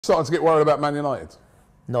Starting to get worried about Man United?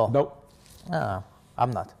 No. Nope. I'm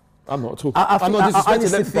not. I'm not talking. I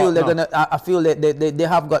honestly feel they're no. gonna. I feel that they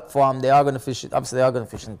have got form. They are gonna fish it. Obviously, they are gonna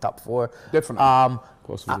fish in the top 4. Definitely.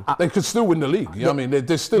 Possibly. They could still win the league. You know what I mean?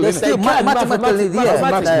 They're still in it. Still mathematically,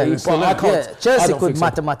 yeah. Chelsea could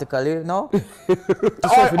mathematically, no.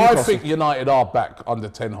 I think United are back under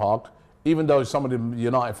Ten Hag, even though some of the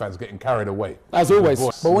United fans are getting carried away. As always.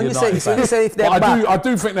 But when you say if they're back, I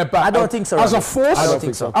do think they're back. I don't think so. As a force, I don't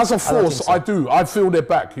think so. As a force, I do. I feel they're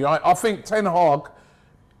back. You know, I think Ten Hag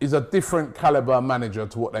is a different caliber manager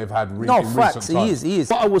to what they've had in recent times. He is.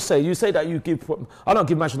 What I would say, you say that you give, I don't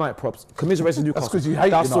give Manchester United props. Commiserations Newcastle. That's because you hate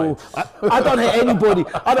United. I don't hate anybody.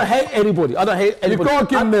 I don't hate anybody. You can't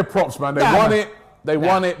give them their props, man. They won it. They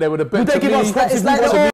won it. They were the best. Would they give us props if we